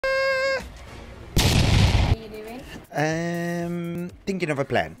Thinking of a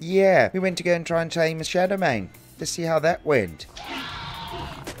plan. Yeah, we went to go and try and tame a SHADOWMANE. Let's see how that went.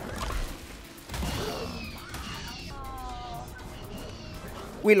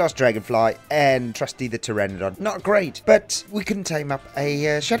 We lost Dragonfly and Trusty the Pteranodon. Not great, but we couldn't tame up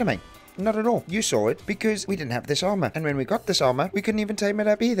a SHADOWMANE. Not at all. You saw it because we didn't have this armor. And when we got this armor, we couldn't even tame it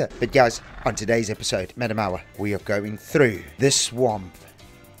up either. But guys, on today's episode, Madam Hour, we are going through this swamp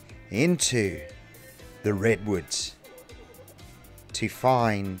into the redwoods to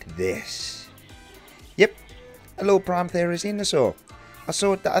find this. Yep, a little prime dinosaur. I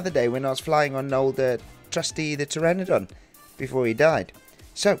saw it the other day when I was flying on old Trusty the Pteranodon before he died.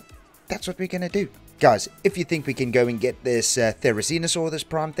 So, that's what we're going to do. Guys, if you think we can go and get this Therizinosaur, this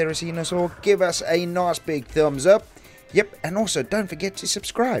prime Therizinosaur, give us a nice big thumbs up. Yep, and also don't forget to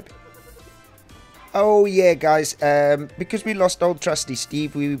subscribe. Oh yeah, guys, because we lost old Trusty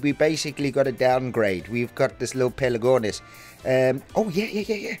Steve, we basically got a downgrade. We've got this little Pelagonus. Oh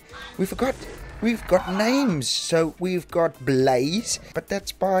yeah. We forgot. We've got names. So we've got Blaze, but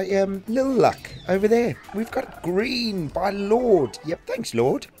that's by Lil Luck over there. We've got Green by Lord. Yep, thanks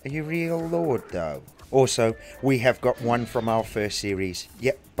Lord. Are you real Lord though? Also, we have got one from our first series.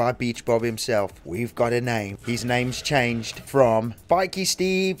 Yep, by Beach Bob himself. We've got a name. His name's changed from Spiky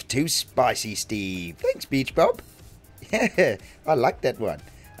Steve to Spicy Steve. Thanks, Beach Bob. Yeah, I like that one.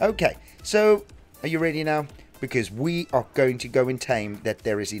 Okay, so are you ready now? Because we are going to go and tame that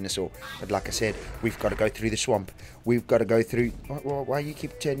Therizinosaur. But like I said, we've got to go through the swamp. We've got to go through... Why you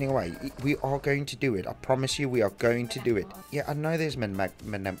keep turning away? We are going to do it. I promise you we are going to do it. Yeah, I know there's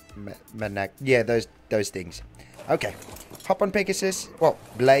yeah, those things. Okay, hop on Pegasus. Well,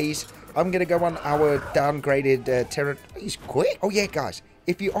 Blaze. I'm going to go on our downgraded Terra... He's quick. Oh yeah, guys.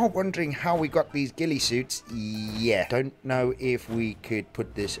 If you are wondering how we got these ghillie suits, yeah. Don't know if we could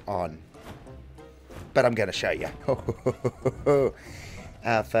put this on, but I'm going to show you.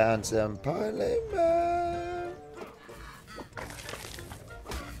 I found some polymer.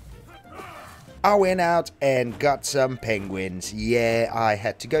 I went out and got some penguins. Yeah, I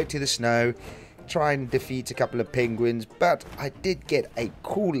had to go to the snow, try and defeat a couple of penguins, but I did get a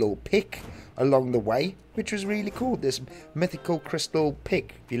cool little pick along the way, which was really cool. This mythical crystal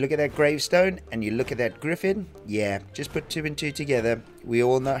pick. If you look at that gravestone and you look at that griffin, yeah, just put two and two together. We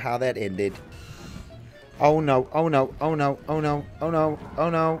all know how that ended. Oh no, oh no, oh no, oh no, oh no,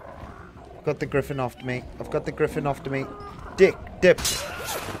 oh no. I've got the griffin after me. I've got the griffin after me. Dip.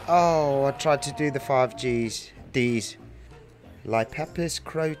 Oh, I tried to do the 5Gs. D's. Lipapus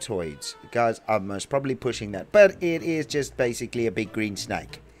crotoids. Guys, I'm most probably pushing that. But it is just basically a big green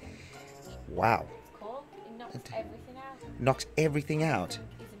snake. Wow. Cool. It knocks everything out. Knocks everything out. He's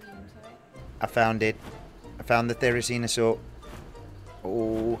immune to it. I found it. I found the Therizinosaur.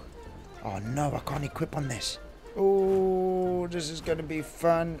 Oh. Oh no, I can't equip on this. Oh, this is going to be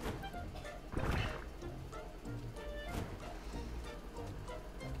fun.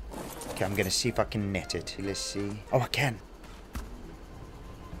 Okay, I'm going to see if I can net it. Let's see. Oh, I can.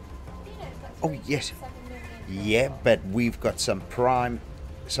 Oh, yes. Yeah, but we've got some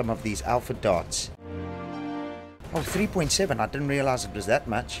of these alpha dots. Oh, 3.7. I didn't realize it was that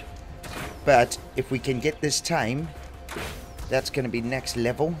much. But if we can get this tame, that's going to be next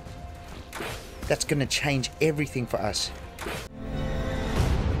level. That's going to change everything for us.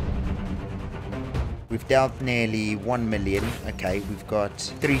 We've dealt nearly 1 million. Okay, we've got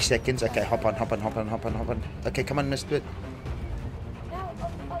 3 seconds. Okay, hop on. Okay, come on, let's do it.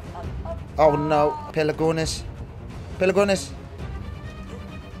 Oh no, Pelagonus.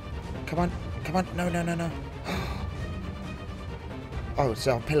 Come on. No. Oh,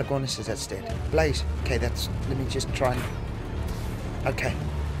 so Pelagonus is that's dead. Blaze. Okay, let me just try and... Okay.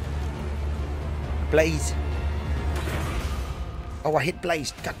 Blaze. Oh, I hit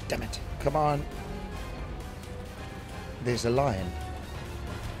Blaze. God damn it. Come on. There's a lion.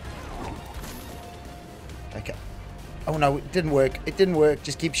 Okay. Oh no, it didn't work.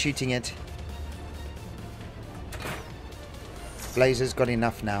 Just keep shooting it. Blaze has got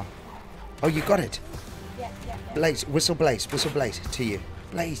enough now. Oh, you got it. Yeah. Blaze. Whistle Blaze to you.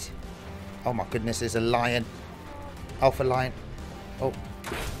 Blaze. Oh my goodness, there's a lion. Alpha lion. Oh,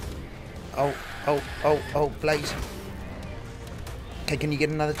 Blaze. Okay, can you get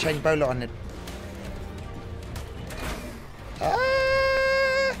another chain bowler on it?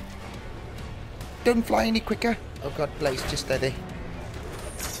 Ah! Don't fly any quicker. Oh god, Blaze, just stay there.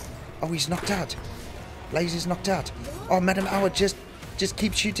 Oh, he's knocked out. Blaze is knocked out. Oh, Madam Hour, just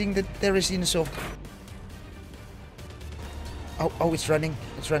keep shooting the Therizinosaur. Oh, it's running.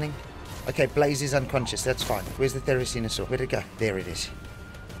 Okay, Blaze is unconscious. That's fine. Where's the Therizinosaur? Where'd it go? There it is.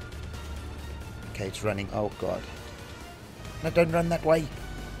 Okay, it's running. Oh god. No, don't run that way.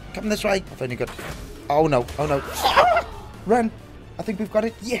 Come this way. I've only got... Oh, no. Oh, no. Run. I think we've got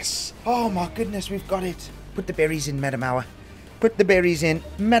it. Yes. Oh, my goodness, we've got it. Put the berries in, Madam Hour. Put the berries in.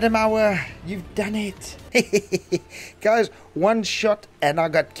 Madam Hour, you've done it. Guys, one shot and I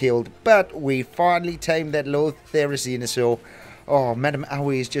got killed. But we finally tamed that little Therizinosaur. Oh, Madam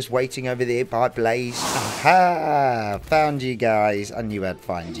Hour is just waiting over there by Blaze. Aha! Found you guys. I knew I'd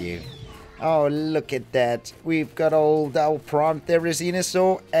find you. Oh, look at that. We've got old prime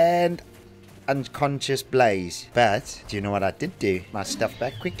Therizinosaur and unconscious Blaze. But, do you know what I did do? My stuff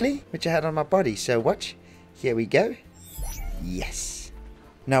back quickly, which I had on my body. So watch. Here we go. Yes.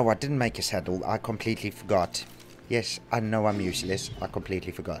 No, I didn't make a saddle. I completely forgot. Yes, I know I'm useless. I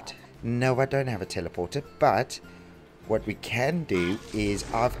completely forgot. No, I don't have a teleporter. But what we can do is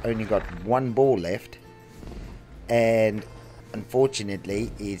I've only got one ball left. And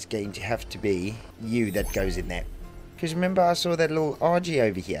unfortunately, it's going to have to be you that goes in there. Because remember, I saw that little RG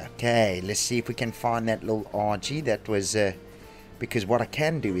over here. Okay, let's see if we can find that little RG. That was... because what I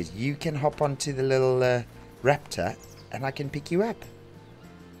can do is you can hop onto the little raptor and I can pick you up.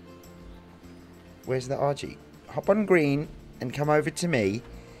 Where's the RG? Hop on green and come over to me.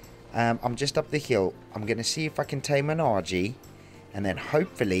 I'm just up the hill. I'm going to see if I can tame an RG. And then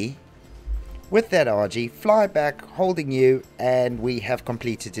hopefully, with that RG, fly back holding you. And we have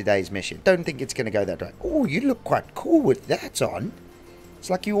completed today's mission. Don't think it's going to go that way. Oh, you look quite cool with that on. It's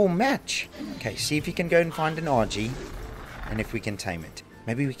like you all match. Okay, see if you can go and find an RG. And if we can tame it.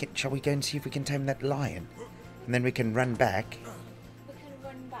 Maybe we can... Shall we go and see if we can tame that lion? And then we can run back. We can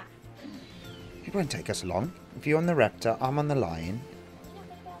run back. It won't take us long. If you're on the raptor, I'm on the lion. You're not going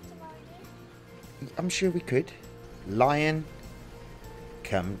to be able to ride it? I'm sure we could. Lion,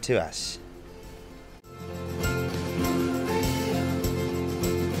 come to us.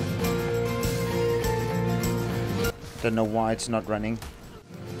 Don't know why it's not running.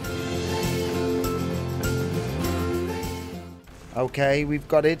 Okay, we've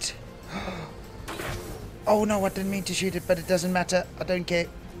got it. Oh no, I didn't mean to shoot it, but it doesn't matter. I don't care.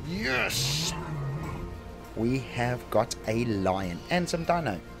 Yes! We have got a lion and some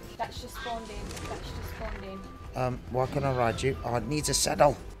dino. That's just spawned in. That's just spawned in. Why can't I ride you? Oh, it needs a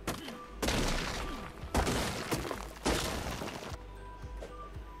saddle.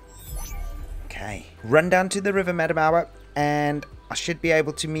 Okay. Run down to the river, Madam Hour, and I should be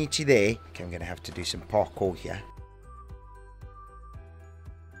able to meet you there. Okay, I'm going to have to do some parkour here.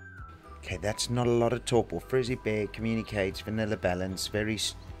 Okay, that's not a lot of torpor. Frizzy Bear communicates vanilla balance. Very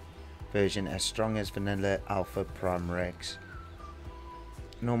version as strong as vanilla alpha prime rex.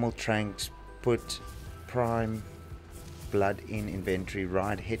 Normal tranks. Put prime blood in inventory.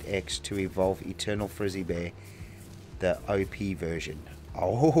 Ride hit X to evolve eternal Frizzy Bear. The OP version.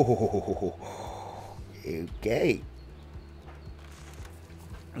 Oh, okay.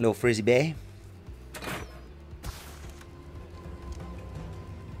 Little Frizzy Bear.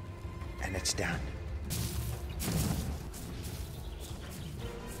 And it's down.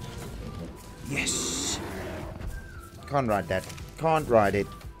 Yes. Can't ride that. Can't ride it.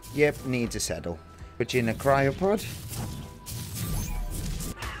 Yep, needs a saddle. Put you in a cryopod.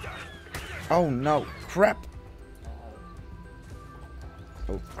 Oh no, crap.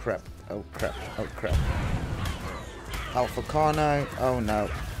 Oh crap, oh crap, oh crap. Alpha Carno. Oh no,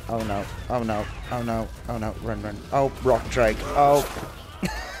 oh no, oh no, oh no, oh no, run, run. Oh, rock drake. Oh.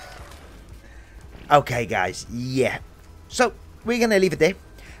 Okay, guys, yeah. So, we're going to leave it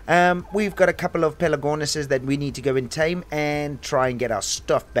there. We've got a couple of Pelagornuses that we need to go and tame and try and get our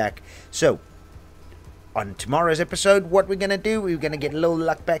stuff back. So, on tomorrow's episode, what we're going to do, we're going to get a little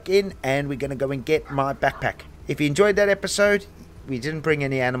luck back in and we're going to go and get my backpack. If you enjoyed that episode, we didn't bring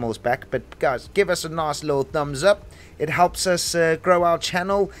any animals back, but guys, give us a nice little thumbs up. It helps us grow our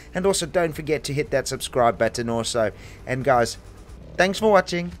channel, and also don't forget to hit that subscribe button also. And guys, thanks for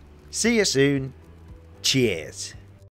watching. See you soon. Cheers.